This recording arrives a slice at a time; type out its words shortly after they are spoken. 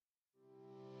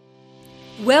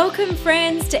Welcome,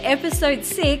 friends, to episode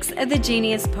 6 of the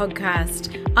Genius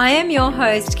Podcast. I am your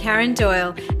host, Karen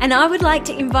Doyle, and I would like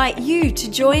to invite you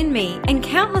to join me and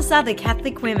countless other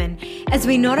Catholic women as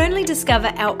we not only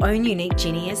discover our own unique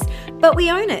genius, but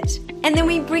we own it, and then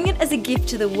we bring it as a gift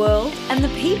to the world and the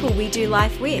people we do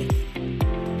life with.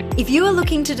 If you are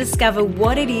looking to discover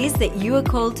what it is that you are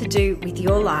called to do with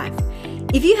your life,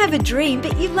 if you have a dream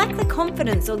but you lack the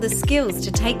confidence or the skills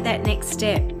to take that next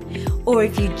step, or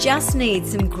if you just need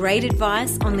some great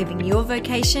advice on living your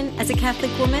vocation as a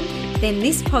Catholic woman, then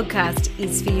this podcast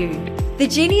is for you. The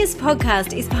Genius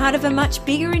Podcast is part of a much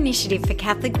bigger initiative for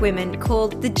Catholic women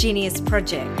called the Genius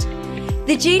Project.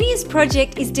 The Genius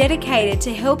Project is dedicated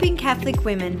to helping Catholic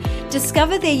women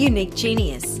discover their unique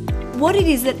genius, what it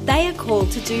is that they are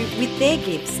called to do with their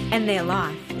gifts and their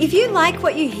life. If you like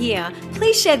what you hear,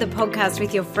 please share the podcast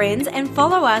with your friends and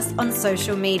follow us on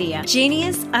social media.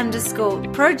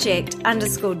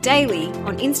 Genius_project_daily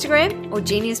on Instagram or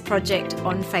Genius Project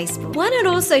on Facebook. Why not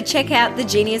also check out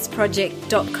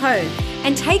thegeniusproject.co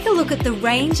and take a look at the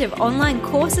range of online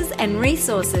courses and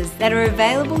resources that are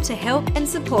available to help and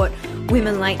support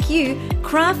women like you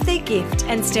craft their gift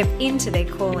and step into their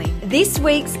calling. This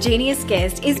week's Genius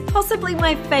guest is possibly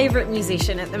my favourite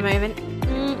musician at the moment.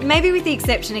 Maybe with the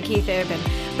exception of Keith Urban.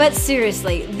 But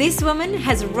seriously, this woman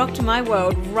has rocked my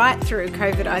world right through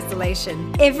COVID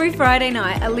isolation. Every Friday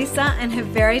night, Alyssa and her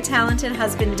very talented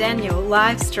husband Daniel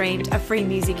live streamed a free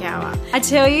music hour. I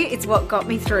tell you, it's what got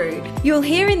me through. You'll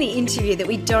hear in the interview that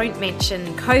we don't mention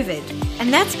COVID,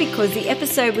 and that's because the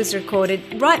episode was recorded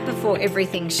right before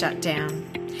everything shut down.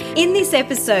 In this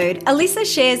episode, Alyssa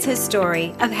shares her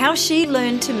story of how she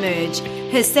learned to merge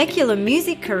her secular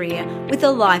music career with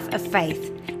a life of faith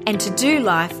and to do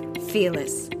life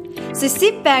fearless. So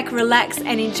sit back, relax,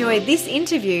 and enjoy this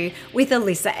interview with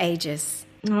Alyssa Agius.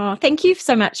 Oh, thank you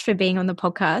so much for being on the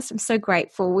podcast. I'm so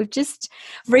grateful. We've just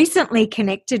recently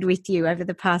connected with you over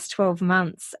the past 12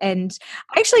 months, and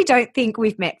I actually don't think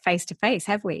we've met face to face,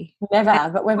 have we? Never,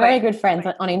 but we're very good friends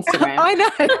on Instagram. I know.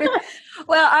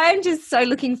 Well, I'm just so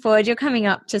looking forward. You're coming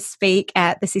up to speak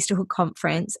at the Sisterhood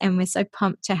Conference, and we're so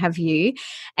pumped to have you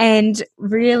and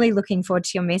really looking forward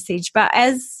to your message. But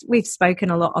as we've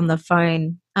spoken a lot on the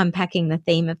phone, unpacking the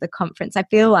theme of the conference, I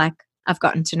feel like I've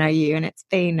gotten to know you, and it's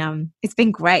been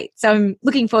great. So I'm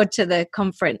looking forward to the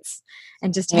conference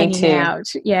and just hanging out.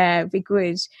 Yeah, it'd be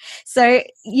good. So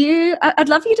I'd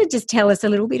love you to just tell us a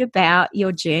little bit about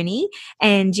your journey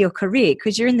and your career,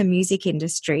 because you're in the music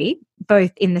industry,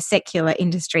 both in the secular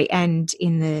industry and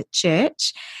in the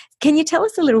church. Can you tell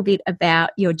us a little bit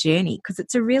about your journey? Because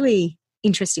it's a really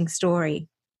interesting story.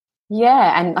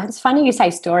 Yeah, and it's funny you say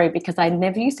story because I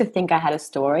never used to think I had a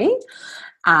story.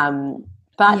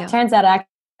 But it turns out I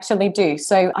actually do.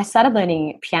 So I started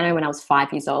learning piano when I was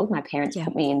 5 years old. My parents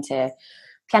put me into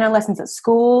piano lessons at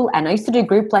school, and I used to do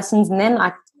group lessons, and then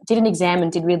I did an exam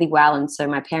and did really well, and so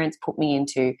my parents put me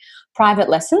into private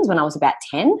lessons when I was about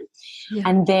 10. Yeah.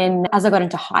 And then as I got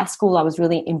into high school, I was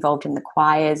really involved in the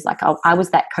choirs. Like I was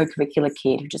that co-curricular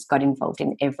kid who just got involved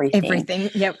in everything.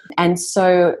 Everything, yep. And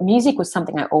so music was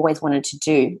something I always wanted to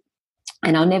do.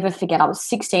 And I'll never forget, I was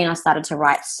 16, I started to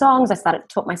write songs, I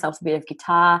taught myself a bit of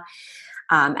guitar,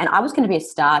 and I was going to be a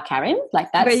star, Karen.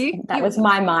 Like that was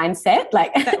my mindset.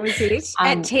 Like that was it.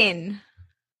 At 10?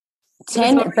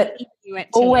 10, but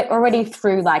already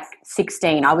through like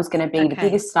 16, I was going to be the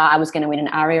biggest star, I was going to win an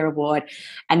ARIA award,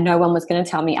 and no one was going to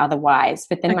tell me otherwise.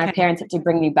 But then my parents had to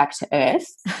bring me back to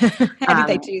earth. How did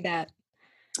they do that?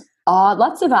 Oh,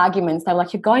 lots of arguments. They were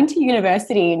like, you're going to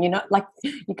university and you're not like,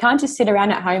 you can't just sit around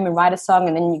at home and write a song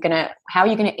and then how are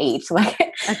you going to eat?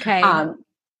 Like,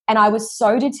 and I was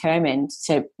so determined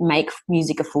to make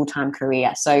music a full-time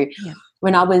career. So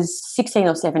when I was 16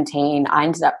 or 17,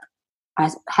 I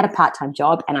had a part-time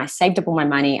job and I saved up all my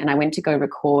money and I went to go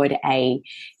record a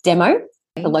demo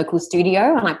at the local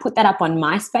studio, and I put that up on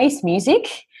MySpace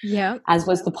Music, as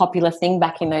was the popular thing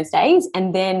back in those days.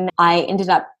 And then I ended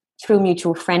up, through a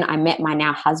mutual friend, I met my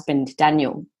now husband,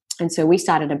 Daniel. And so we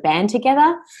started a band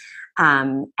together.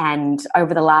 And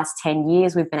over the last 10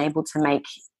 years, we've been able to make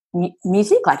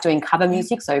music, like doing cover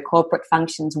music, so corporate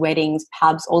functions, weddings,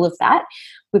 pubs, all of that.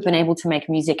 We've been able to make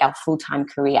music our full-time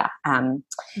career. And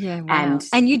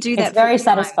you do that. It's very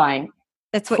satisfying.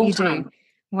 That's what full-time. You do.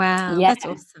 Wow, yeah. That's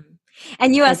awesome.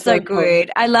 And you are so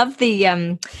good. Cool. I love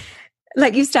the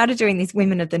like you started doing these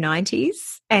Women of the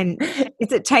 90s, and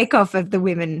it's a takeoff of the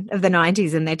women of the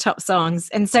 90s and their top songs.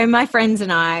 And so my friends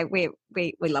and I, we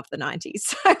love the 90s.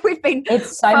 So we've been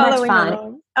It's so much fun.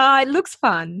 Along. Oh, it looks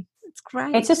fun. It's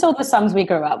great. It's just all the songs we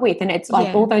grew up with, and it's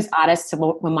like all those artists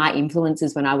were my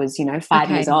influences when I was, 5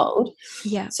 years old.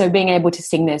 Yeah. So being able to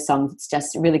sing their songs, it's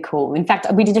just really cool. In fact,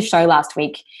 we did a show last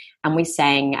week and we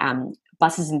sang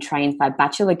Buses and Trains by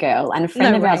Bachelor Girl, and a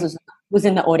friend of ours was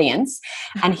in the audience,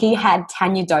 and he had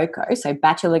Tanya Doko, so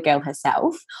Bachelor Girl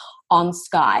herself, on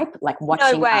Skype, like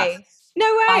watching us. No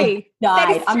way. I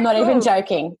died. I'm not even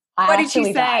joking. What did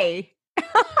she say?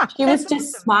 She was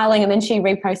just smiling, and then she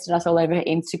reposted us all over her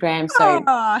Instagram. So,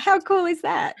 how cool is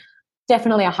that?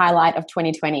 Definitely a highlight of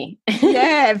 2020.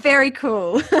 Yeah, very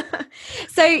cool.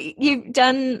 So you've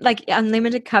done like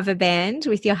Unlimited Cover Band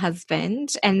with your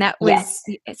husband, and that was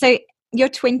so you're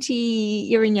 20.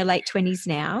 You're in your late 20s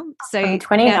now. So I'm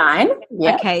 29.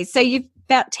 Yeah. Okay, so you've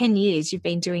about 10 years. You've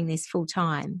been doing this full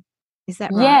time. Is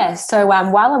that right? Yeah. So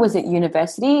while I was at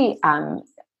university,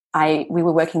 we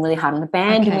were working really hard on the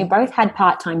band, and we both had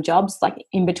part-time jobs like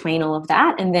in between all of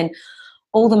that, and then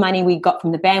all the money we got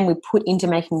from the band we put into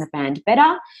making the band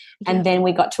better, and then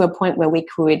we got to a point where we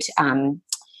could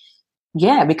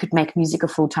we could make music a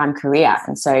full-time career,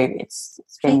 and so it's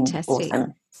been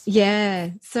awesome.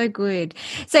 Yeah, so good.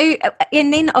 So,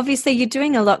 and then obviously you're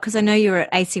doing a lot, because I know you were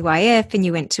at ACYF and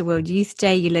you went to World Youth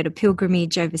Day, you led a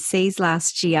pilgrimage overseas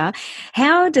last year.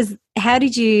 How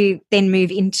did you then move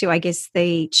into, I guess,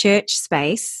 the church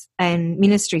space and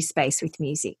ministry space with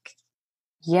music?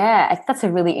 Yeah, that's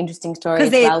a really interesting story.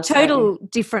 Because they're total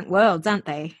different worlds, aren't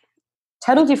they?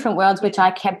 Total different worlds, which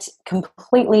I kept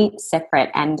completely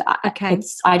separate. And I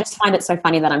just find it so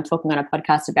funny that I'm talking on a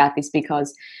podcast about this,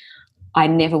 because I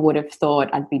never would have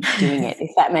thought I'd be doing it,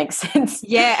 if that makes sense.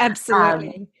 Yeah,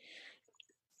 absolutely.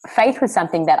 Faith was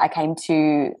something that I came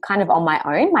to kind of on my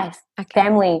own. My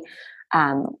family,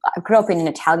 I grew up in an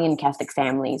Italian Catholic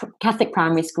family, Catholic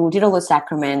primary school, did all the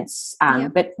sacraments,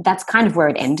 but that's kind of where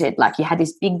it ended. Like you had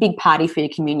this big party for your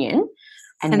communion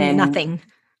and then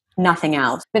nothing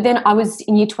else. But then I was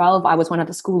in year 12, I was one of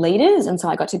the school leaders, and so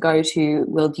I got to go to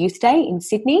World Youth Day in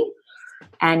Sydney.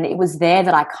 And it was there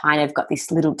that I kind of got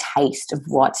this little taste of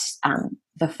what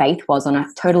the faith was on a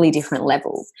totally different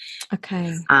level.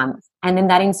 Okay. And then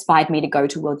that inspired me to go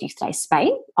to World Youth Day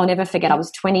Spain. I'll never forget, I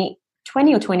was 20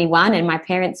 or 21, and my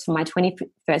parents, for my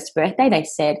 21st birthday, they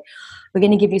said, we're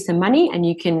going to give you some money and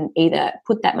you can either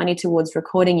put that money towards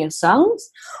recording your songs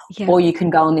or you can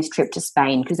go on this trip to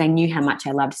Spain, because they knew how much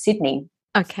I loved Sydney.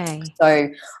 Okay. So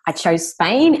I chose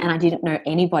Spain, and I didn't know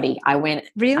anybody. I went,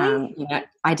 really?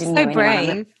 I didn't know anyone.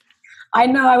 Brave. I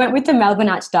know. I went with the Melbourne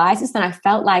Archdiocese, and I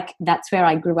felt like that's where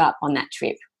I grew up on that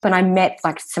trip. But I met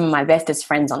like some of my bestest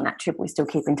friends on that trip. We still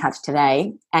keep in touch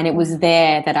today. And it was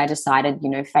there that I decided,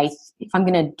 Faith, if I'm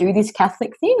going to do this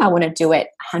Catholic thing, I want to do it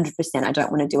 100%. I don't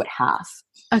want to do it half.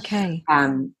 Okay.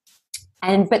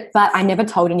 But I never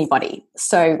told anybody.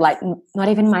 So like not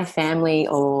even my family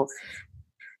or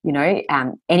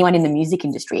anyone in the music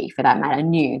industry, for that matter,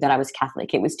 knew that I was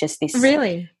Catholic. It was just this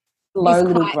really slow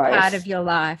little growth. Part of your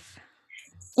life.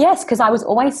 Yes, because I was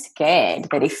always scared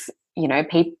that if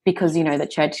because the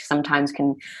church sometimes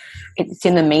it's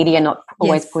in the media, not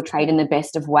always portrayed in the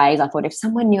best of ways. I thought if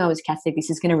someone knew I was Catholic, this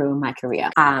is going to ruin my career.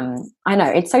 I know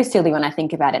it's so silly when I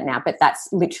think about it now, but that's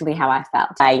literally how I felt.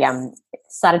 I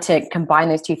started to combine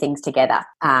those two things together.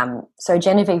 So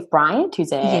Genevieve Bryant,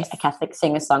 who's a Catholic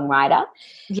singer-songwriter.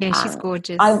 Yeah, she's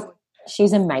gorgeous.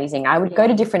 She's amazing. I would go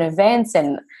to different events,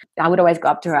 and I would always go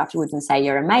up to her afterwards and say,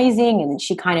 you're amazing. And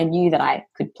she kind of knew that I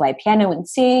could play piano and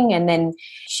sing. And then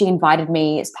she invited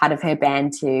me as part of her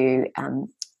band to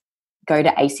go to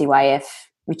ACYF,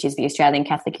 which is the Australian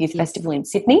Catholic Youth Festival in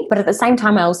Sydney. But at the same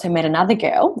time, I also met another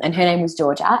girl, and her name was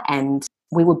Georgia, and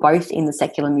we were both in the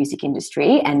secular music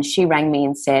industry. And she rang me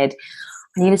and said,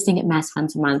 I need to sing at Mass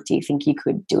once a month. Do you think you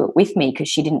could do it with me? Because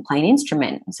she didn't play an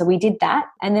instrument. So we did that.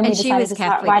 And then we decided to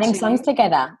start writing songs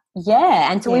together.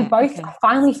 Yeah. And so we both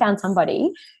finally found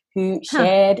somebody who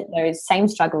shared those same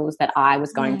struggles that I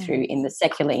was going through in the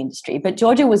secular industry. But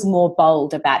Georgia was more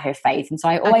bold about her faith. And so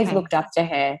I always looked up to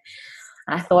her.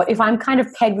 And I thought, if I'm kind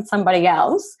of paired with somebody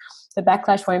else, the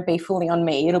backlash won't be fully on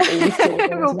me. It'll be with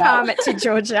Georgia. We'll palm it to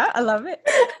Georgia. I love it.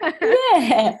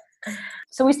 Yeah.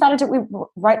 So we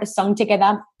wrote a song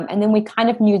together, and then we kind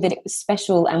of knew that it was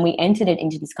special, and we entered it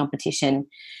into this competition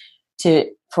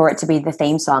for it to be the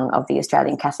theme song of the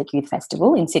Australian Catholic Youth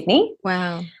Festival in Sydney.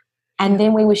 Wow. And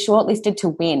then we were shortlisted to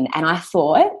win, and I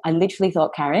literally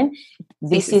thought, Karen,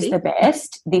 this is the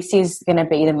best. This is going to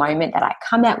be the moment that I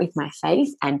come out with my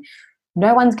faith, and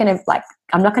no one's going to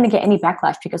I'm not going to get any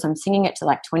backlash because I'm singing it to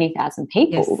like 20,000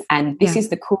 people, and this is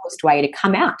the coolest way to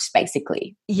come out,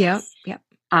 basically. Yeah, yeah.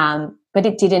 But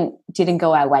it didn't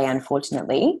go our way,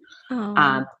 unfortunately.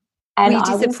 And were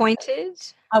you disappointed?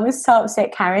 I was so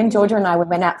upset, Karen. Georgia and I, we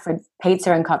went out for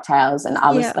pizza and cocktails, and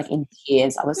I was like in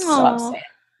tears. I was so upset.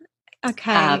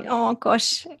 Okay. Oh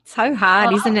gosh, it's so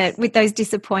hard, isn't it, with those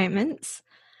disappointments?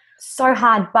 So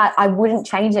hard, but I wouldn't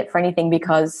change it for anything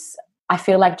because I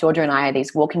feel like Georgia and I are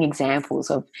these walking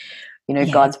examples of,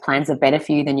 God's plans are better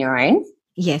for you than your own.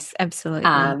 Yes, absolutely.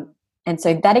 And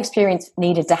so that experience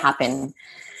needed to happen.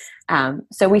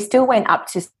 So we still went up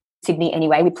to Sydney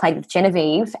anyway. We played with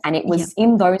Genevieve, and it was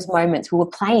in those moments we were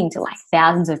playing to like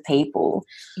thousands of people.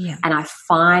 Yeah. And I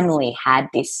finally had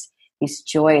this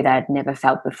joy that I'd never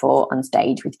felt before on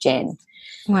stage with Jen.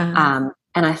 Wow.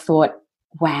 And I thought,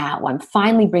 wow, I'm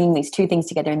finally bringing these two things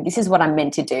together, and this is what I'm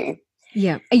meant to do.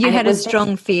 Yeah. You had a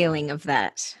strong feeling of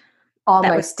that.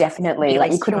 Almost definitely. Really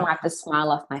like you couldn't strong. wipe the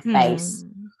smile off my face.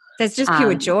 There's just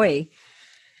pure joy.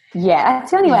 Yeah,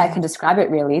 that's the only way I can describe it,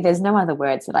 really. There's no other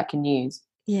words that I can use.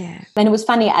 Yeah. And it was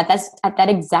funny, at that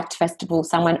exact festival,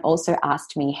 someone also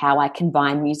asked me how I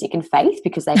combine music and faith,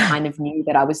 because they kind of knew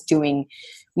that I was doing,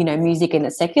 music in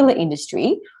the secular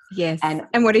industry. Yes. And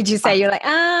what did you say? You're like,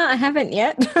 I haven't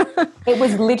yet. It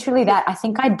was literally that. I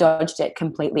think I dodged it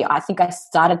completely. I think I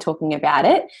started talking about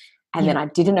it, and then I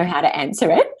didn't know how to answer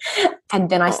it. And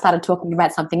then I started talking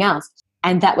about something else.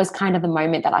 And that was kind of the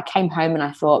moment that I came home and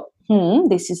I thought,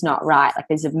 this is not right. Like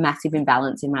there's a massive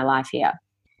imbalance in my life here.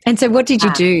 And so what did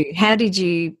you do? How did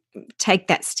you take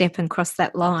that step and cross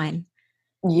that line?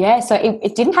 Yeah, so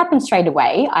it didn't happen straight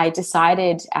away. I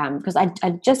decided, because I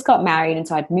just got married, and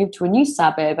so I'd moved to a new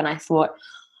suburb, and I thought,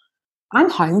 I'm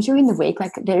home during the week.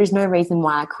 Like there is no reason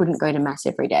why I couldn't go to mass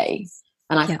every day.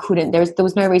 And I couldn't, there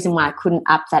was no reason why I couldn't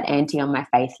up that ante on my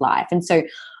faith life. And so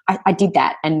I did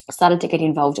that and started to get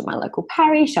involved at my local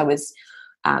parish. I was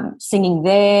singing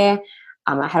there.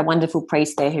 I had a wonderful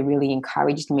priest there who really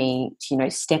encouraged me to,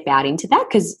 step out into that,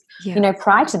 because,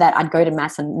 prior to that, I'd go to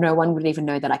mass and no one would even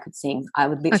know that I could sing. I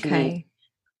would literally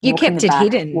You kept it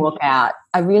hidden. Walk out.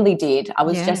 I really did. I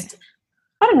was just,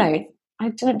 I don't know, I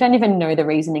don't even know the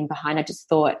reasoning behind it. I just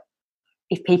thought,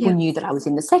 if people knew that I was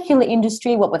in the secular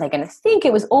industry, what were they going to think?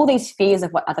 It was all these fears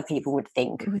of what other people would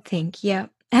think. Yeah.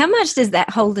 How much does that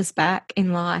hold us back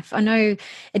in life? I know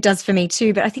it does for me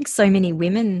too, but I think so many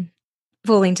women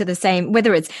fall into the same,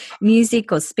 whether it's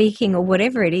music or speaking or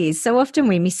whatever it is. So often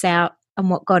we miss out on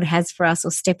what God has for us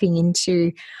or stepping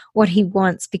into what he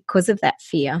wants because of that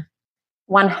fear.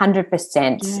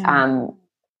 100%. Yeah.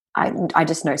 I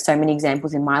just know so many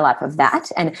examples in my life of that.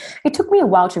 And it took me a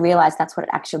while to realize that's what it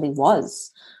actually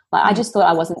was. Like I just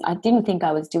thought I didn't think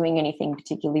I was doing anything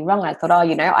particularly wrong. I thought,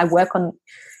 I work on,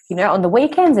 on the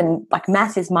weekends, and like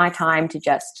mass is my time to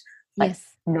just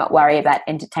not worry about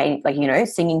entertaining,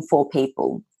 singing for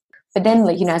people. But then,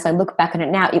 as I look back on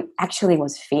it now, it actually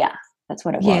was fear. That's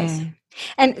what it was.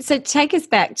 And so take us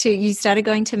back to, you started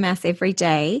going to mass every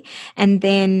day, and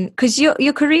then because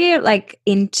your career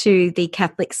into the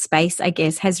Catholic space, I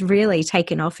guess, has really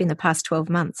taken off in the past 12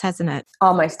 months, hasn't it?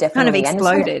 Oh, most definitely. Kind of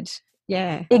exploded.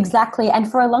 Yeah. Exactly. And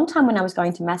for a long time when I was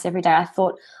going to mass every day, I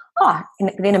thought,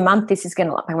 in a month this is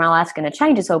my life's going to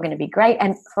change. It's all going to be great.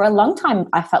 And for a long time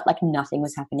I felt like nothing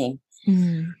was happening.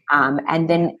 And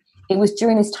then it was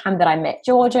during this time that I met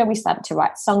Georgia. We started to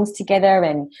write songs together,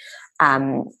 and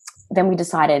then we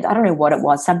decided, I don't know what it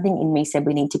was, something in me said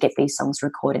we need to get these songs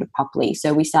recorded properly.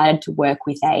 So we started to work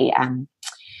with a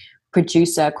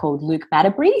producer called Luke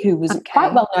Batterbury, who was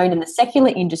quite well known in the secular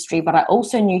industry, but I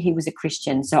also knew he was a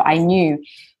Christian. So I knew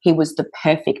he was the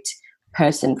perfect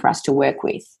person for us to work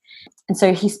with. And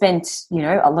so he spent,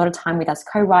 a lot of time with us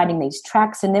co-writing these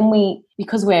tracks. And then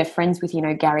because we're friends with,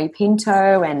 Gary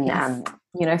Pinto and,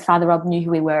 Father Rob knew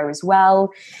who we were as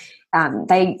well.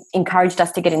 They encouraged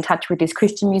us to get in touch with this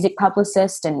Christian music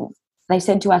publicist, and they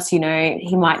said to us, he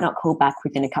might not call back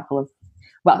within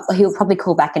he'll probably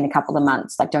call back in a couple of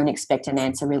months. Like, don't expect an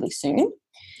answer really soon.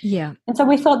 Yeah. And so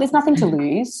we thought there's nothing to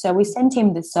lose. So we sent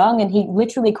him the song, and he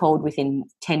literally called within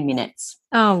 10 minutes.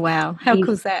 Oh, wow. How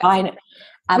cool is that?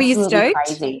 Were you stoked?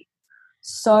 Crazy.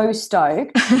 So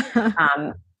stoked.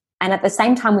 And at the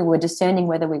same time, we were discerning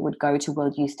whether we would go to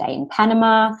World Youth Day in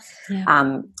Panama.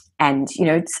 Yeah. And,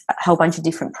 a whole bunch of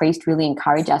different priests really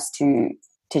encouraged us to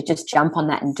just jump on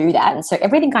that and do that. And so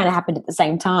everything kind of happened at the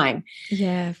same time.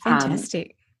 Yeah,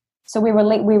 fantastic. So we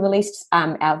released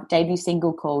our debut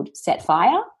single called Set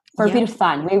Fire for a bit of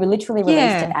fun. We literally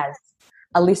released it as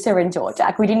Alyssa and Georgia.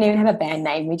 Like, we didn't even have a band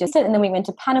name. We just did it. And then we went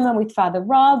to Panama with Father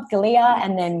Rob, Galia,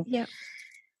 and then...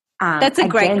 That's a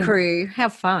great crew. How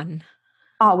fun.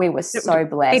 Oh, we were so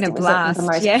blessed. Been a blast. It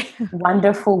was the most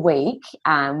wonderful week.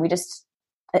 We just...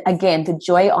 Again, the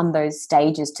joy on those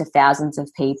stages to thousands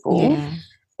of people,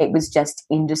 it was just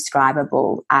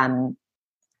indescribable.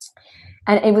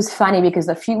 And it was funny because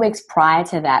a few weeks prior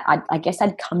to that, I guess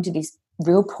I'd come to this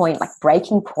real point, like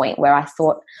breaking point, where I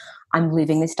thought, I'm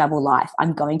living this double life.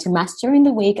 I'm going to mass during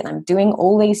the week and I'm doing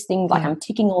all these things, like I'm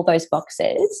ticking all those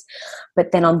boxes.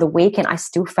 But then on the weekend, I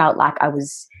still felt like I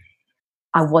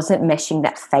wasn't meshing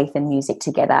that faith and music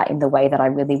together in the way that I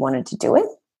really wanted to do it.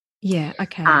 Yeah,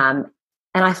 okay. And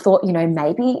I thought,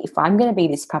 maybe if I'm going to be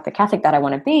this proper Catholic that I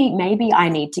want to be, maybe I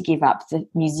need to give up the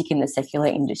music in the secular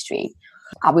industry.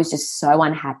 I was just so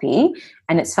unhappy.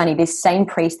 And it's funny, this same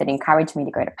priest that encouraged me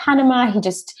to go to Panama,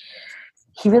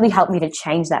 he really helped me to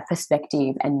change that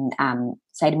perspective and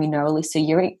say to me, no, Alyssa,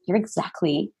 you're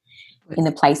exactly in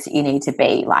the place that you need to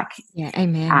be. Like, yeah,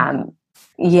 amen.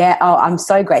 I'm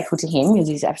so grateful to him because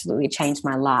he's absolutely changed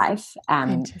my life.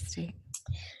 Fantastic.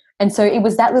 And so it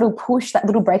was that little push, that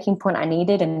little breaking point I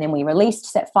needed. And then we released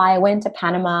Set Fire, went to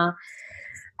Panama,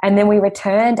 and then we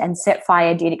returned, and Set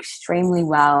Fire did extremely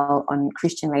well on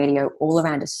Christian radio all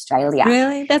around Australia.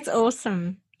 Really? That's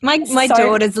awesome. My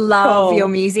daughters love your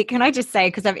music, can I just say,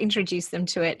 because I've introduced them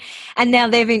to it. And now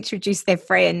they've introduced their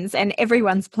friends and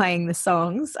everyone's playing the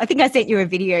songs. I think I sent you a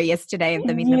video yesterday of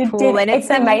them in the pool. And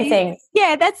it's amazing.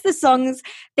 Yeah, that's the songs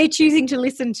they're choosing to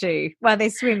listen to while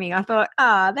they're swimming. I thought,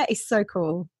 that is so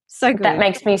cool. So good. That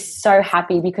makes me so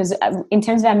happy because in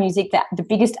terms of our music, the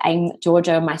biggest aim,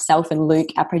 Georgia, myself and Luke,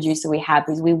 our producer, we have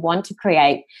is we want to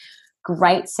create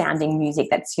great sounding music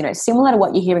that's, similar to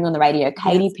what you're hearing on the radio,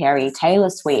 Katy Perry, Taylor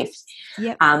Swift,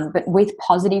 but with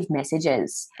positive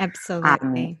messages.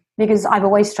 Absolutely. Because I've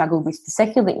always struggled with the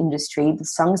secular industry. The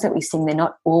songs that we sing, they're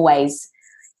not always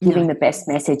giving the best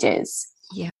messages.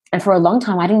 Yeah. And for a long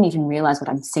time, I didn't even realize what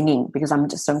I'm singing because I'm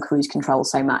just on cruise control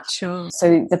so much. Sure.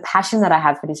 So the passion that I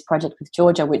have for this project with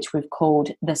Georgia, which we've called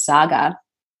The Saga,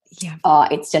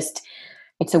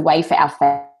 it's a way for our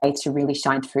faith to really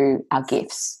shine through our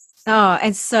gifts. Oh,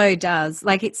 it so does.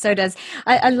 It so does.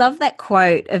 I love that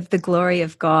quote of the glory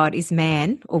of God is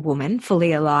man or woman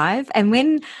fully alive. And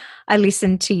when I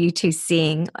listen to you two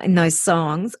sing in those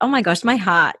songs, oh my gosh, my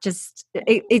heart just,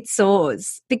 it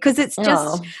soars because it's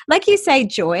just, like you say,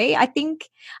 joy. I think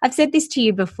I've said this to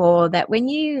you before that when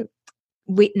you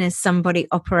witness somebody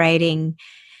operating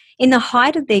in the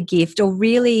height of their gift or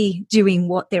really doing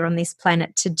what they're on this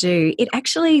planet to do, it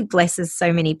actually blesses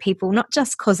so many people, not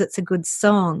just because it's a good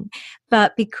song,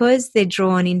 but because they're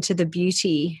drawn into the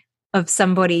beauty of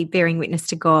somebody bearing witness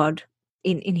to God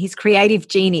in his creative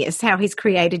genius, how he's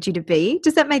created you to be.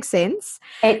 Does that make sense?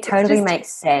 It totally makes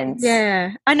sense.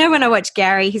 Yeah. I know when I watch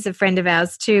Gary, he's a friend of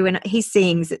ours too, and he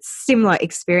sings, it's similar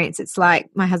experience. It's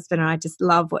like my husband and I just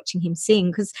love watching him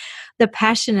sing because the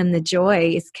passion and the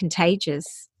joy is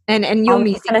contagious. And your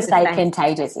music. I was going to say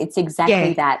contagious. It's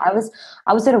exactly that.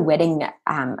 I was at a wedding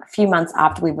a few months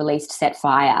after we released Set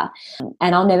Fire,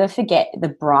 and I'll never forget the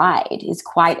bride is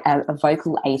quite a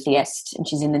vocal atheist, and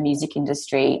she's in the music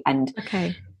industry. And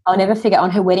I'll never forget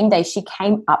on her wedding day, she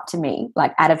came up to me,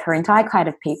 like out of her entire crowd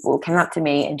of people, came up to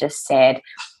me and just said,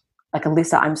 like,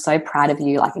 Alyssa, I'm so proud of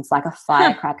you. Like, it's like a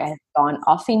firecracker has gone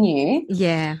off in you.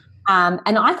 Yeah. And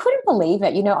I couldn't believe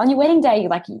it. On your wedding day,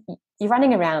 you're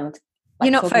running around. You're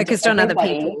not focused on other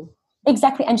people.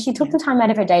 Exactly. And she took the time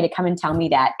out of her day to come and tell me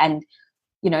that. And,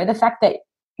 the fact that,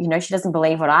 she doesn't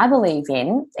believe what I believe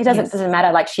in, it doesn't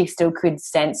matter. Like, she still could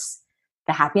sense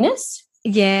the happiness.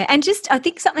 Yeah. And just, I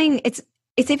think something, it's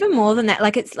even more than that.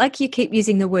 Like, it's like you keep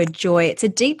using the word joy. It's a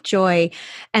deep joy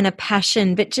and a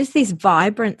passion, but just this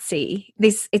vibrancy,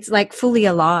 it's like fully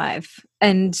alive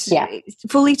and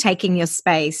fully taking your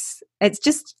space.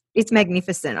 It's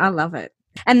magnificent. I love it.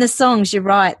 And the songs, you're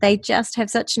right, they just have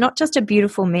such, not just a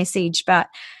beautiful message, but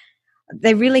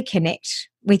they really connect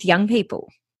with young people.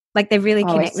 Like they really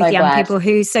connect with young people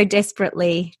who so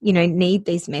desperately, need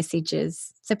these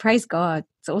messages. So praise God.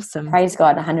 It's awesome. Praise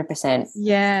God, 100%.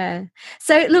 Yeah.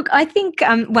 So look, I think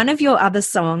one of your other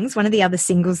songs, one of the other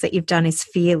singles that you've done is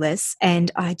Fearless. And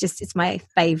it's my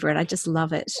favorite. I just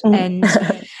love it. And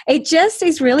it just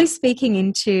is really speaking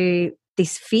into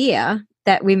this fear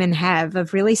that women have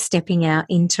of really stepping out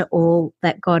into all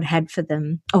that God had for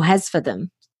them or has for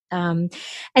them. And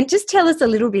just tell us a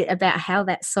little bit about how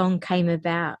that song came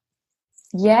about.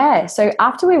 Yeah. So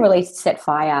after we released Set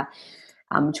Fire,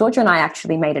 Georgia and I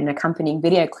actually made an accompanying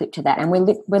video clip to that. And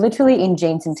we're literally in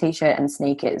jeans and T-shirt and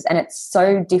sneakers. And it's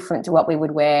so different to what we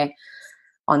would wear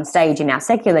on stage in our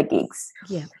secular gigs.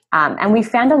 Yeah. And we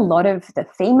found a lot of the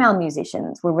female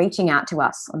musicians were reaching out to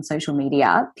us on social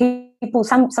media, people,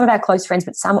 some of our close friends,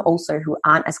 but some also who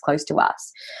aren't as close to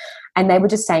us. And they were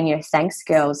just saying, thanks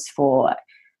girls for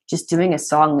just doing a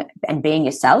song and being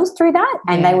yourselves through that.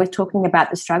 And they were talking about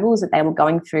the struggles that they were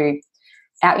going through.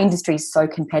 Our industry is so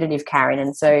competitive, Karen.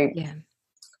 And so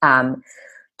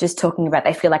just talking about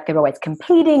they feel like they're always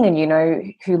competing and, you know,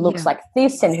 who looks like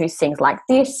this and who sings like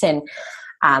this. And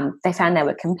they found they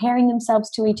were comparing themselves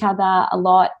to each other a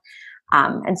lot.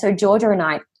 And so Georgia and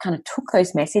I kind of took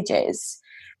those messages.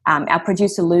 Our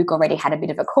producer Luke already had a bit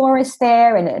of a chorus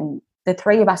there, and the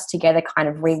three of us together kind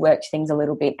of reworked things a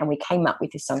little bit, and we came up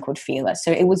with this song called Fearless.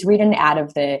 So it was written out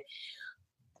of the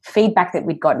feedback that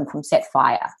we'd gotten from Set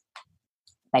Fire,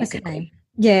 basically. Okay.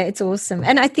 Yeah, it's awesome.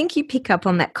 And I think you pick up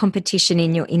on that competition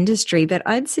in your industry, but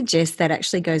I'd suggest that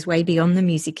actually goes way beyond the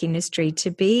music industry to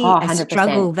be a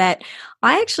struggle that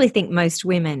I actually think most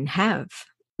women have.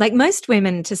 Like most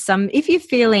women if you're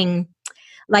feeling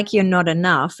like you're not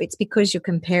enough, it's because you're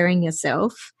comparing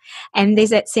yourself. And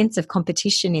there's that sense of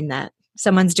competition in that.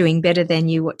 Someone's doing better than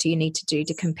you. What do you need to do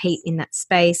to compete in that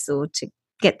space or to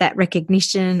get that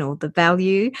recognition or the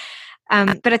value?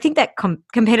 But I think that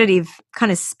competitive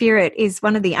kind of spirit is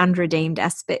one of the unredeemed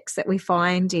aspects that we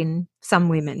find in some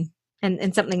women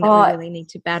and something that we really need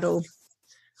to battle.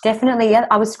 Definitely.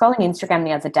 I was scrolling Instagram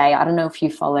the other day. I don't know if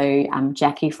you follow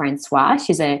Jackie Francois.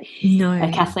 She's a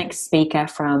Catholic speaker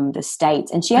from the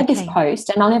States. And she had this post,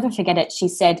 and I'll never forget it. She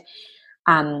said,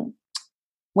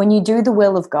 when you do the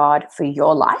will of God for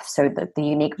your life, so the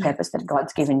unique purpose that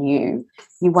God's given you,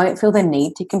 you won't feel the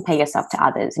need to compare yourself to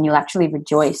others, and you'll actually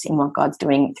rejoice in what God's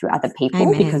doing through other people.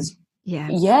 Amen. Because,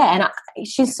 and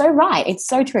she's so right. It's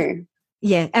so true.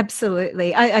 Yeah,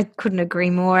 absolutely. I couldn't agree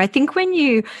more. I think when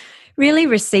you really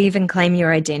receive and claim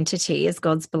your identity as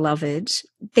God's beloved,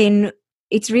 then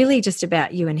it's really just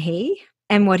about you and He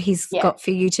and what He's got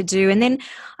for you to do. And then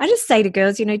I just say to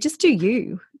girls, you know, just do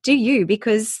you,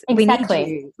 because we need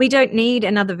you. We don't need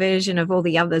another version of all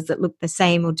the others that look the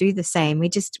same or do the same. We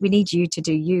need you to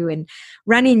do you and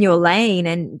run in your lane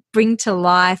and bring to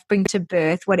life, bring to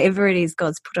birth whatever it is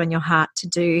God's put on your heart to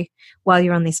do while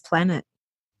you're on this planet.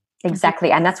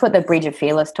 Exactly. And that's what the Bridge of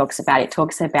Fearless talks about. It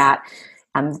talks about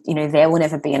you know, there will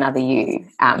never be another you.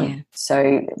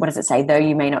 So what does it say? Though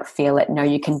you may not feel it, know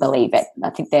you can believe it. I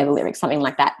think they're the lyrics, something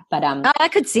like that. But I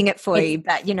could sing it for you,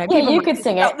 but you know, people you could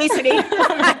sing it. Listening,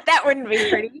 that wouldn't be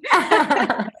pretty.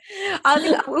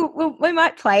 We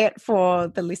might play it for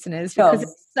the listeners because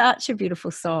it's such a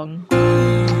beautiful song.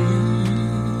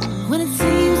 When it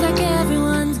seems like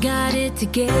everyone's got it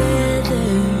together,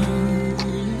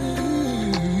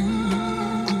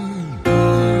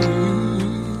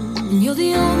 you're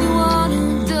the only one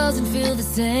who doesn't feel the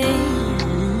same.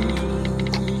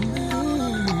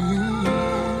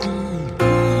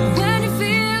 When you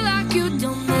feel like you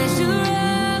don't measure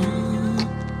up,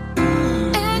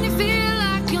 and you feel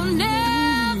like you're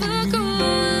never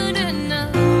good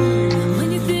enough,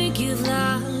 when you think you've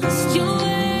lost your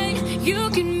way, you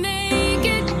can make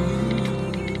it,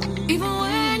 even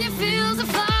when you feel so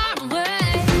far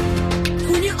away.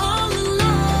 When you're all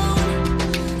alone,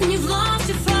 and you've lost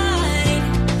your fight,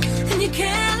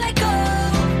 can't let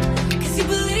go, 'cause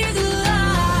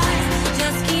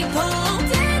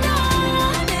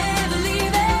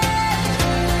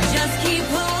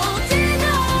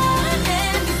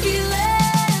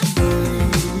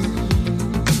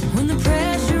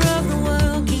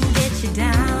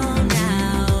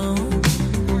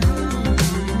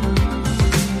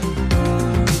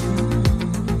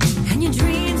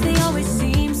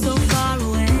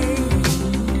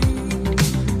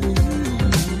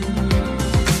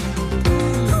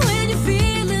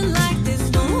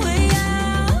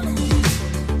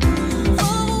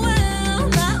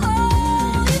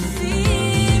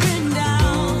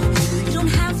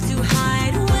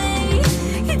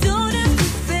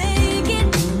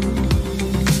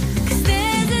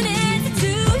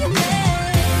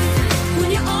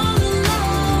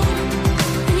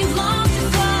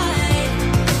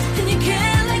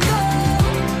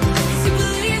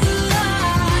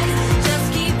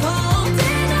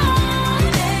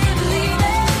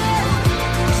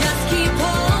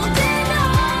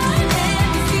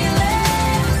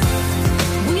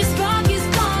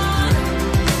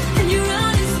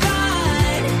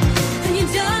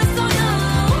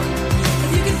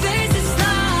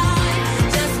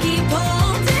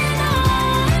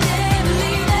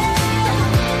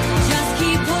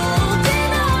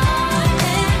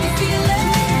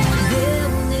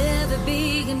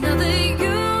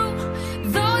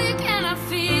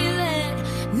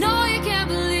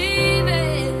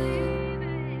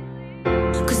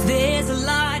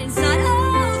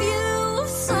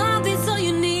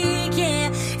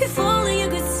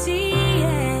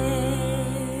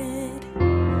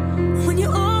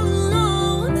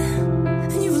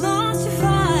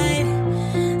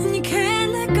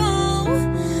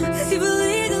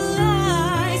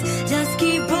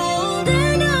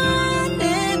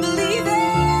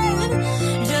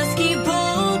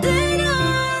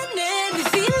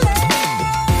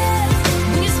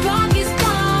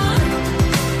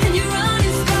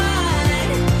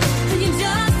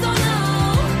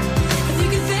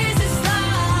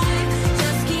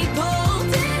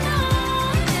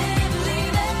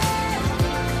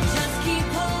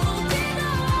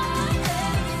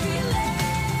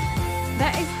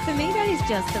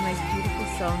just the most beautiful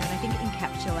song, and I think it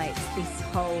encapsulates this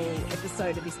whole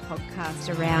episode of this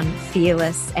podcast around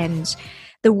Fearless, and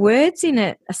the words in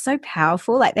it are so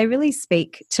powerful. Like, they really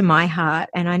speak to my heart.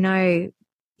 And I know,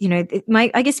 you know,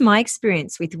 I guess my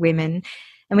experience with women,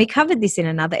 and we covered this in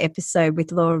another episode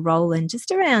with Laura Rowland,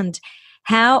 just around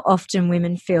how often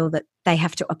women feel that they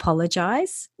have to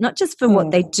apologize, not just for what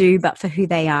they do, but for who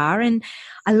they are. And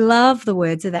I love the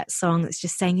words of that song that's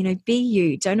just saying, you know, be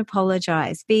you, don't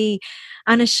apologize, be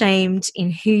unashamed in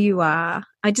who you are.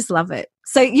 I just love it.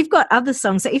 So you've got other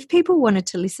songs. So if people wanted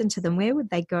to listen to them, where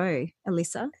would they go,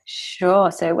 Alyssa?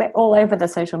 Sure. So we're all over the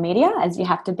social media, as you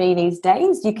have to be these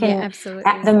days. You can, absolutely.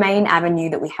 The main avenue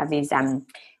that we have is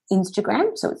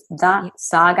Instagram. So it's the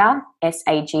Saga,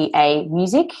 SAGA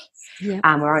Music. Yep.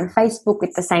 We're on Facebook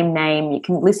with the same name. You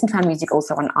can listen to our music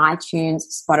also on iTunes,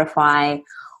 Spotify,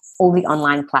 all the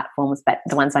online platforms, but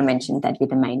the ones I mentioned, that'd be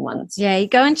the main ones. Yeah, you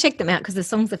go and check them out because the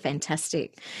songs are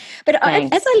fantastic. But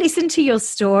as I listen to your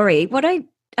story,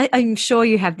 I'm sure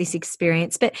you have this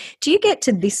experience, but do you get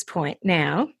to this point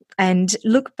now and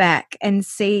look back and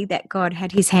see that God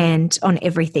had his hand on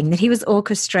everything, that he was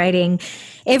orchestrating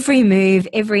every move,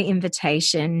 every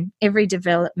invitation, every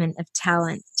development of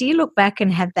talent? Do you look back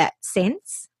and have that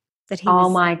sense that he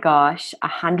my gosh,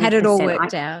 100%. Had it all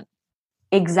worked out?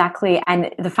 Exactly.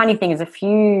 And the funny thing is, a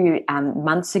few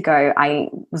months ago, I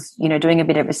was, doing a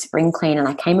bit of a spring clean, and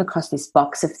I came across this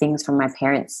box of things from my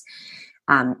parents'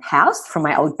 house, from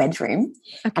my old bedroom.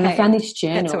 Okay. And I found this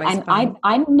journal, and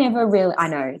I never really, I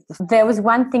know there was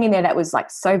one thing in there that was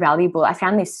like so valuable. I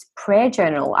found this prayer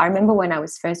journal. I remember when I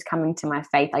was first coming to my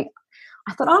faith, I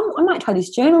thought, I might try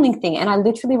this journaling thing. And I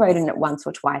literally wrote in it once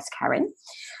or twice, Karen.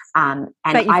 And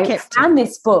I found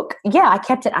this book. Yeah, I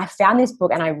kept it. I found this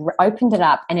book and I opened it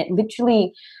up, and it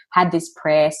literally had this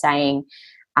prayer saying,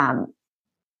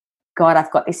 God,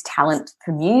 I've got this talent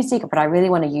for music, but I really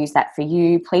want to use that for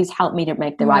you. Please help me to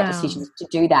make the right decisions to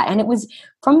do that. And it was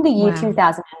from the year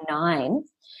 2009.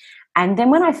 And then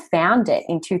when I found it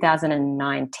in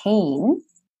 2019,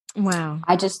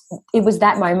 it was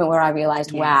that moment where I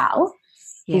realized,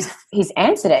 he's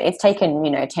answered it. It's taken,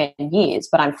 10 years,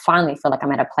 but I finally feel like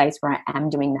I'm at a place where I am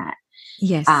doing that.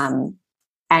 Yes. When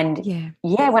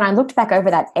I looked back over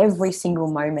that, every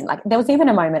single moment, like there was even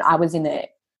a moment I was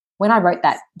when I wrote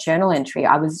that journal entry,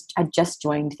 I just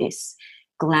joined this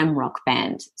glam rock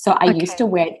band. So I used to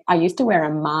wear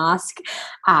a mask.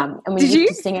 And we used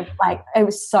to sing it, like, it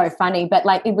was so funny, but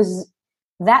like it was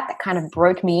that kind of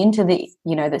broke me into the,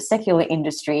 the secular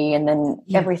industry, and then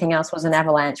everything else was an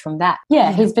avalanche from that.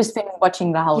 Yeah, he's just been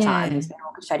watching the whole time. He's been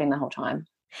orchestrating the whole time.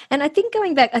 And I think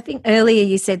going back, I think earlier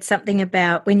you said something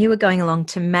about when you were going along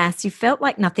to Mass, you felt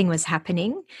like nothing was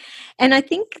happening. And I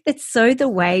think that's so the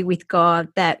way with God,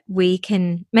 that we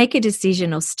can make a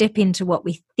decision or step into what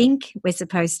we think we're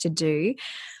supposed to do,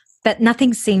 but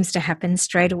nothing seems to happen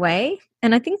straight away.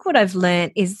 And I think what I've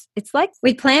learned is it's like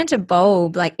we plant a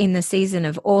bulb like in the season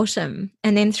of autumn,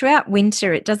 and then throughout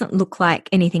winter it doesn't look like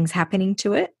anything's happening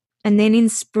to it. And then in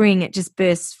spring it just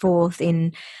bursts forth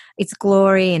in its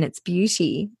glory and its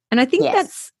beauty. And I think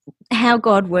that's how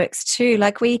God works too.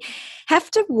 Like, we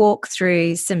have to walk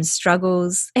through some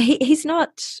struggles. He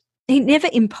never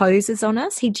imposes on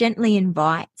us. He gently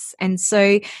invites. And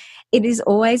so it is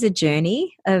always a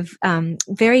journey of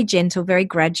very gentle, very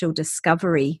gradual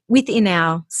discovery within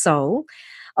our soul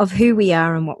of who we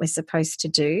are and what we're supposed to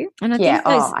do. And I think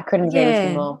I couldn't agree with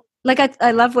you more. Like, I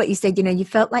love what you said, you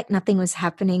felt like nothing was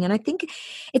happening. And I think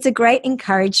it's a great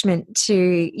encouragement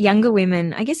to younger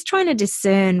women, I guess, trying to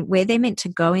discern where they're meant to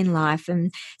go in life.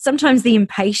 And sometimes the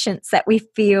impatience that we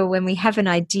feel when we have an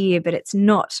idea, but it's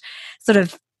not sort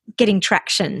of getting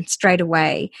traction straight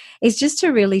away, is just to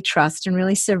really trust and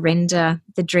really surrender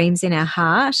the dreams in our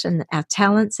heart and our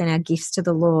talents and our gifts to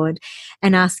the Lord,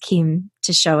 and ask him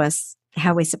to show us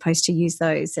how we're supposed to use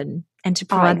those and to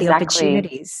provide the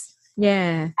opportunities.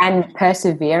 Yeah. And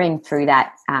persevering through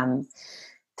that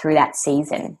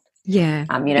season. Yeah.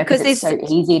 Because it's so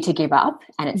easy to give up,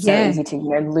 and it's so easy to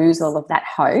lose all of that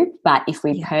hope. But if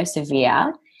we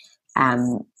persevere,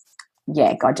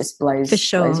 God just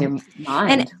blows your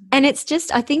mind. And it's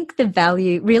just, I think, the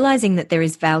value, realizing that there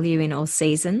is value in all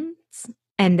seasons,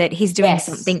 and that he's doing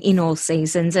something in all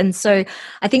seasons. And so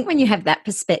I think when you have that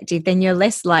perspective, then you're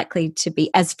less likely to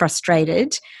be as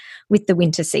frustrated with the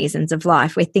winter seasons of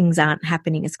life where things aren't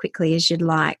happening as quickly as you'd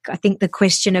like. I think the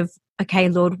question of, okay,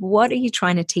 Lord, what are you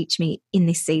trying to teach me in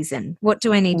this season? What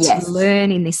do I need to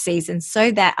learn in this season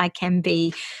so that I can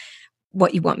be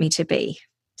what you want me to be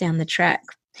down the track?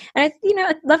 And,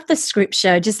 I love the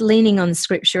scripture, just leaning on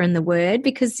scripture and the word,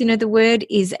 because, the word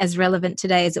is as relevant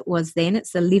today as it was then.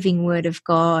 It's the living word of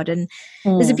God. And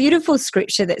there's a beautiful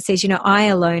scripture that says, I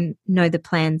alone know the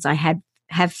plans I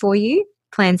have for you,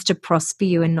 plans to prosper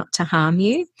you and not to harm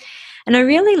you. And I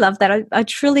really love that. I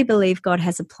truly believe God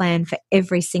has a plan for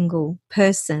every single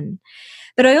person.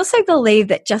 But I also believe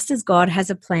that just as God has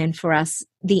a plan for us,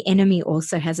 the enemy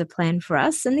also has a plan for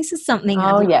us. And this is something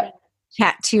I'd like to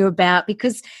chat to you about,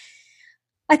 because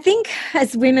I think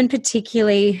as women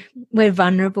particularly, we're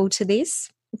vulnerable to this.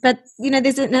 But,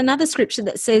 there's another scripture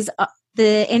that says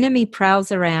the enemy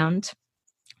prowls around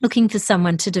looking for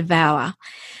someone to devour.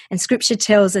 And scripture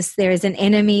tells us there is an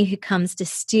enemy who comes to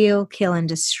steal, kill, and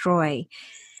destroy.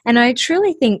 And I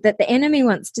truly think that the enemy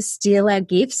wants to steal our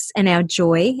gifts and our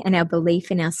joy and our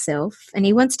belief in ourselves. And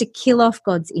he wants to kill off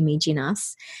God's image in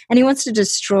us. And he wants to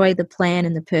destroy the plan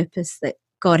and the purpose that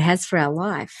God has for our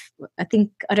life.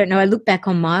 I look back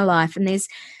on my life, and there's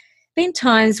been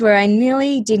times where I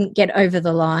nearly didn't get over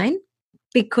the line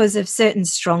because of certain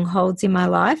strongholds in my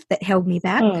life that held me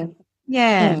back.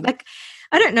 Yeah. Like,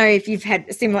 I don't know if you've had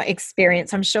a similar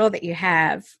experience. I'm sure that you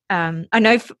have. I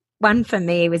know one for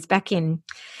me was back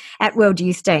at World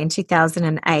Youth Day in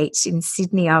 2008 in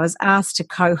Sydney. I was asked to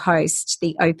co-host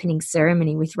the opening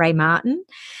ceremony with Ray Martin.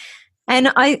 And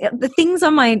the things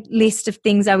on my list of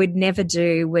things I would never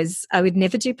do was I would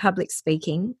never do public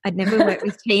speaking. I'd never work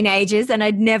with teenagers, and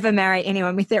I'd never marry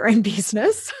anyone with their own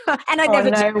business. And I'd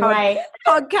never do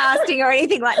podcasting or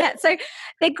anything like that. So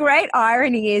the great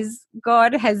irony is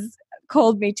God has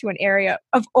called me to an area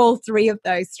of all three of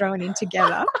those thrown in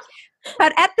together.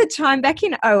 But at the time, back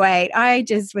in 2008, I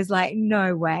just was like,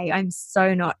 no way, I'm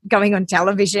so not going on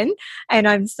television and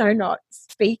I'm so not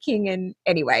speaking. And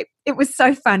anyway, it was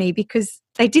so funny because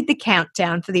they did the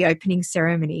countdown for the opening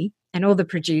ceremony and all the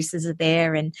producers are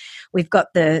there, and we've got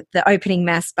the opening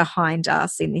mass behind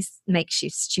us in this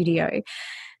makeshift studio.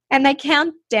 And they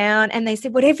count down and they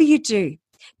said, whatever you do,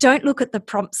 don't look at the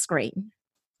prompt screen.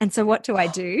 And so what do I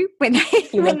do when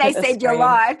they said you're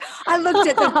live? I looked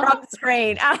at the prompt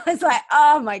screen. I was like,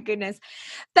 oh, my goodness.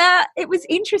 But it was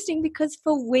interesting because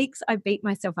for weeks I beat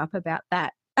myself up about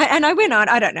that. And I went on,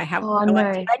 I don't know how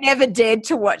I never dared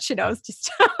to watch it. I was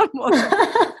just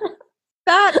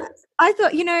But I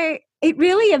thought, it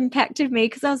really impacted me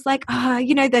because I was like,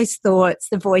 those thoughts,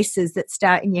 the voices that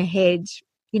start in your head,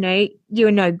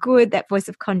 you're no good, that voice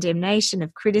of condemnation,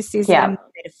 of criticism,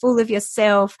 you're full of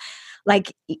yourself.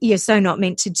 Like, you're so not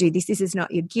meant to do this. This is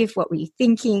not your gift. What were you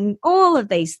thinking? All of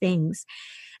these things.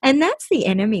 And that's the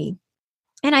enemy.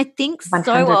 And I think 100%.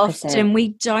 So often we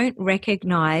don't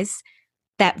recognize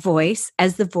that voice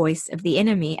as the voice of the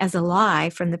enemy, as a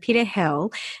lie from the pit of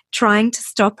hell, trying to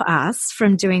stop us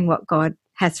from doing what God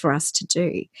has for us to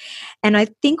do. And I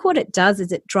think what it does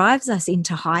is it drives us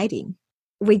into hiding.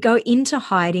 We go into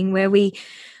hiding where we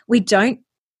don't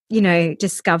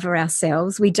discover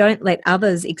ourselves. We don't let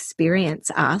others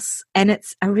experience us. And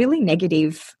it's a really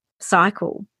negative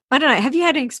cycle. I don't know. Have you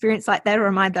had an experience like that, or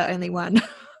am I the only one?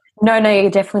 No, you're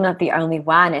definitely not the only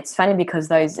one. It's funny because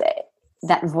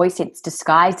that voice, it's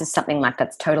disguised as something like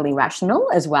that's totally rational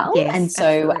as well. Yes, and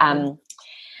so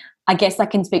I guess I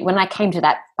can speak. When I came to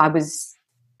that, I was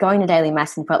going to daily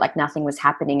mass and felt like nothing was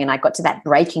happening, and I got to that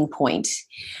breaking point.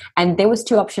 And there was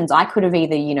two options. I could have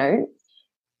either,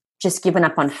 just given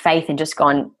up on faith and just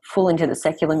gone full into the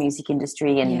secular music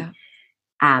industry and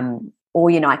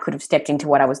or I could have stepped into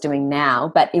what I was doing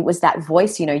now. But it was that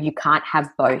voice, you can't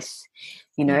have both.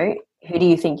 Who do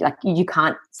you think, like, you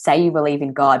can't say you believe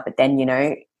in God but then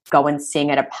go and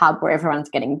sing at a pub where everyone's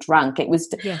getting drunk. It was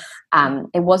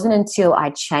it wasn't until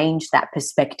I changed that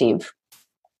perspective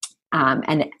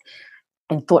and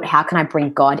thought, how can I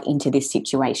bring God into this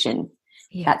situation?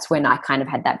 That's when I kind of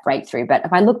had that breakthrough. But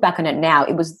if I look back on it now,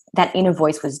 it was that inner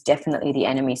voice was definitely the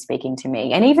enemy speaking to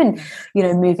me. And even,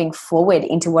 moving forward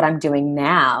into what I'm doing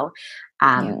now,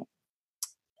 I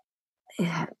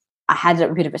had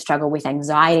a bit of a struggle with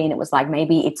anxiety, and it was like,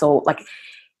 maybe it's all like,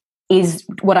 is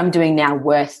what I'm doing now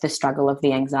worth the struggle of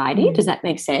the anxiety? Does that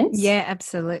make sense? Yeah,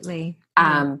 absolutely.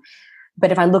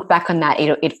 But if I look back on that,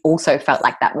 it also felt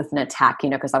like that was an attack,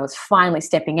 because I was finally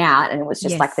stepping out, and it was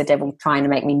just like the devil trying to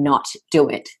make me not do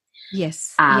it.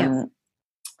 Yes. But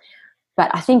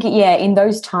I think, in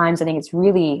those times, I think it's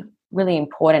really, really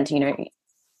important to,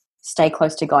 stay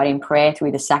close to God in prayer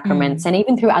through the sacraments and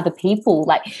even through other people.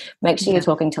 Like, make sure you're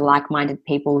talking to like-minded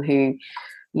people who,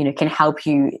 can help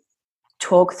you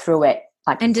talk through it.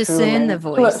 And discern the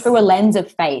voice through a lens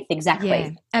of faith. Exactly.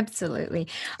 Yeah, absolutely.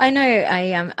 I know.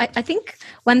 I think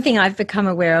one thing I've become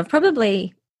aware of,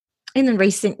 probably in the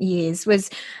recent years, was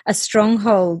a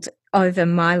stronghold over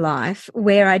my life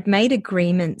where I'd made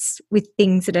agreements with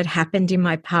things that had happened in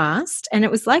my past. And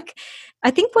it was like,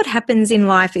 I think what happens in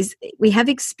life is we have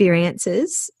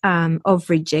experiences of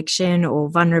rejection or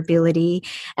vulnerability,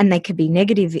 and they could be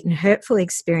negative and hurtful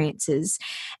experiences.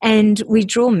 And we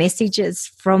draw messages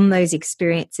from those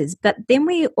experiences, but then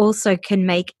we also can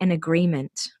make an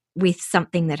agreement with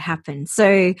something that happened.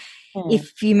 So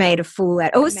if you made a fool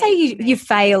out, or say you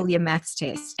fail your maths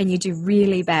test and you do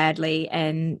really badly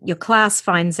and your class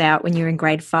finds out when you're in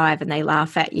grade 5 and they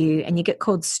laugh at you and you get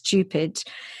called stupid,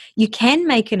 you can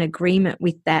make an agreement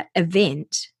with that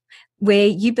event where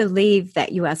you believe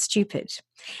that you are stupid.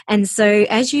 And so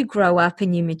as you grow up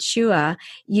and you mature,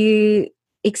 you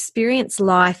experience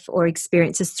life or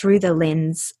experiences through the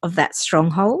lens of that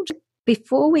stronghold.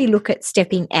 Before we look at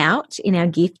stepping out in our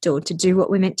gift or to do what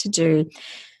we're meant to do,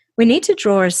 we need to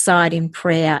draw aside in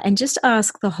prayer and just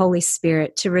ask the Holy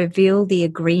Spirit to reveal the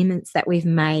agreements that we've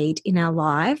made in our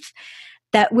life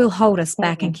that will hold us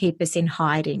back and keep us in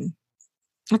hiding.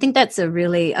 I think that's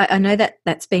I know that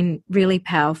that's been really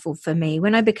powerful for me.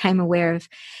 When I became aware of,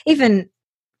 even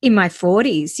in my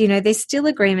 40s, there's still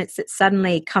agreements that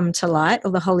suddenly come to light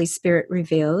or the Holy Spirit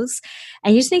reveals,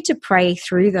 and you just need to pray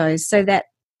through those so that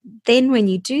then when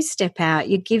you do step out,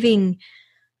 you're giving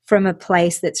from a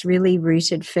place that's really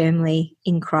rooted firmly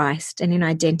in Christ and in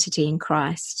identity in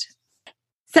Christ.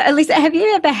 So, Alyssa, have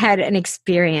you ever had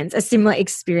a similar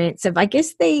experience of, I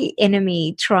guess, the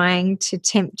enemy trying to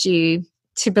tempt you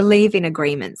to believe in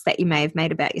agreements that you may have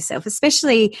made about yourself,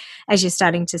 especially as you're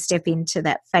starting to step into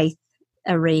that faith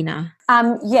arena?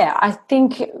 Yeah, I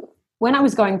think when I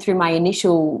was going through my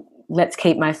initial let's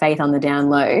keep my faith on the down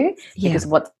low because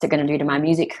what's it going to do to my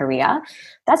music career,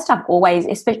 that stuff always,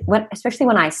 especially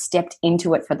when I stepped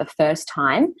into it for the first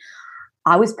time,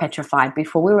 I was petrified.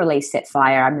 Before we released Set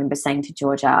Fire, I remember saying to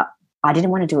Georgia, I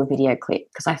didn't want to do a video clip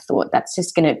because I thought that's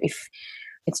just going to, if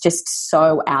it's just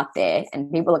so out there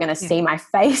and people are going to see my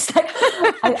face.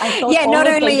 I thought not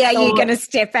only are you going to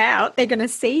step out, they're going to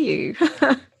see you.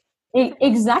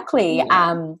 Exactly.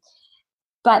 Yeah.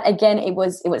 But again, it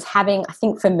was having, I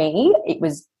think for me, it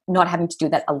was not having to do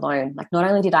that alone. Like, not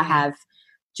only did I have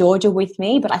Georgia with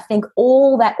me, but I think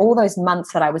all those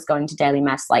months that I was going to daily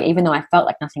mass, like, even though I felt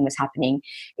like nothing was happening,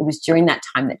 it was during that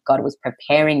time that God was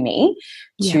preparing me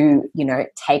to,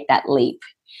 take that leap.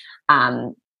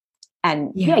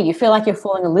 You feel like you're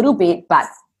falling a little bit, but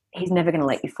He's never going to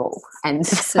let you fall. And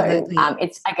Absolutely. So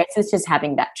I guess it's just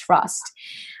having that trust.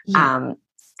 Yeah.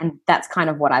 And that's kind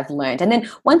of what I've learned. And then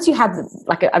once you have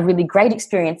like a really great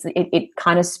experience, it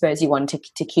kind of spurs you on to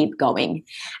keep going.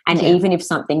 And even if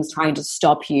something's trying to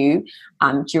stop you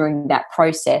during that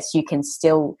process, you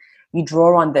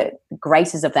draw on the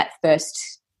graces of that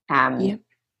first,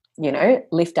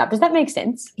 lift up. Does that make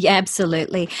sense? Yeah,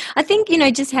 absolutely. I think,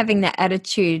 just having that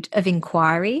attitude of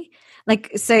inquiry.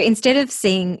 Like, so instead of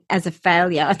seeing as a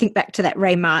failure, I think back to that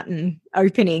Ray Martin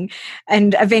opening,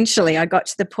 and eventually I got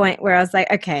to the point where I was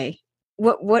like, okay,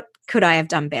 what could I have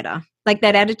done better? Like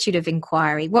that attitude of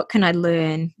inquiry. What can I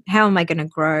learn? How am I going to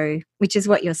grow? Which is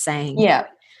what you're saying. Yeah.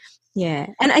 Yeah.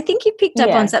 And I think you picked up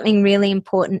on something really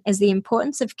important, as the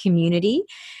importance of community,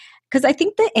 because I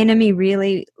think the enemy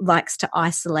really likes to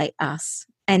isolate us.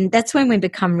 And that's when we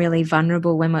become really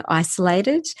vulnerable, when we're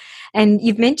isolated. And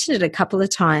you've mentioned it a couple of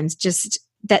times, just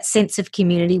that sense of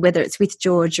community, whether it's with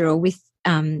Georgia or with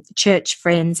church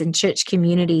friends and church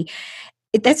community.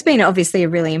 That's been obviously a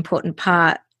really important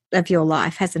part of your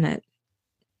life, hasn't it?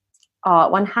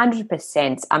 Oh,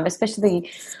 100%.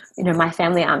 Especially, my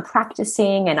family aren't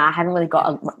practicing, and I haven't really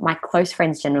got my close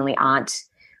friends generally aren't,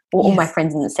 or all my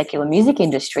friends in the secular music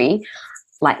industry.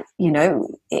 Like,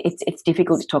 it's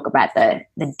difficult to talk about the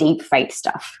deep faith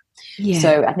stuff. Yeah.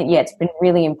 So I think, it's been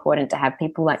really important to have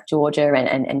people like Georgia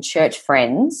and church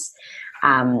friends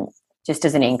just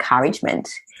as an encouragement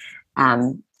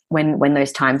when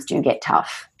those times do get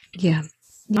tough. Yeah.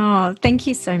 Oh, thank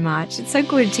you so much. It's so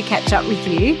good to catch up with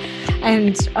you.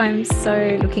 And I'm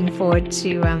so looking forward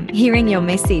to hearing your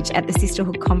message at the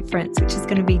Sisterhood Conference, which is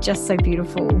going to be just so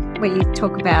beautiful, where you're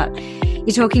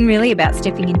talking really about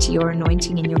stepping into your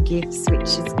anointing and your gifts, which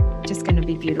is just going to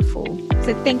be beautiful.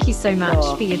 So thank you so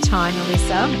much for your time,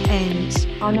 Alyssa.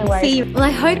 And no worries. See you. Well,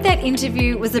 I hope that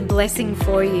interview was a blessing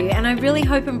for you, and I really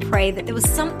hope and pray that there was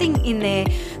something in there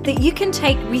that you can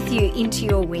take with you into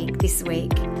your week this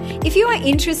week. If you are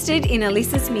interested in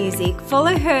Alyssa's music,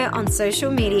 follow her on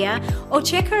social media or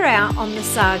check her out on The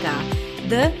Saga,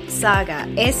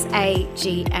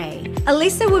 S-A-G-A.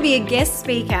 Alyssa will be a guest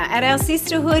speaker at our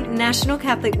Sisterhood National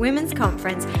Catholic Women's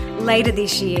Conference later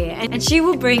this year, and she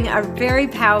will bring a very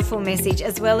powerful message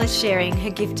as well as sharing her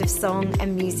gift of song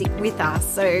and music with us.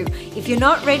 So if you're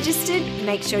not registered,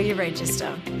 make sure you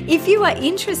register. If you are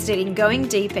interested in going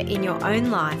deeper in your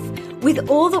own life with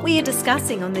all that we are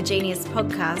discussing on the Genius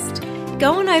podcast,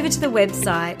 go on over to the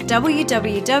website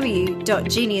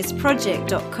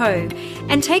www.geniusproject.co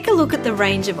and take a look at the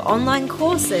range of online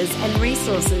courses and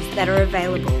resources that are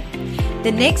available.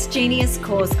 The next Genius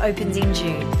course opens in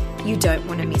June. You don't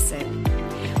want to miss it.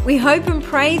 We hope and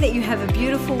pray that you have a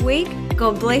beautiful week.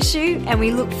 God bless you, and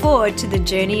we look forward to the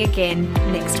journey again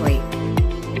next week.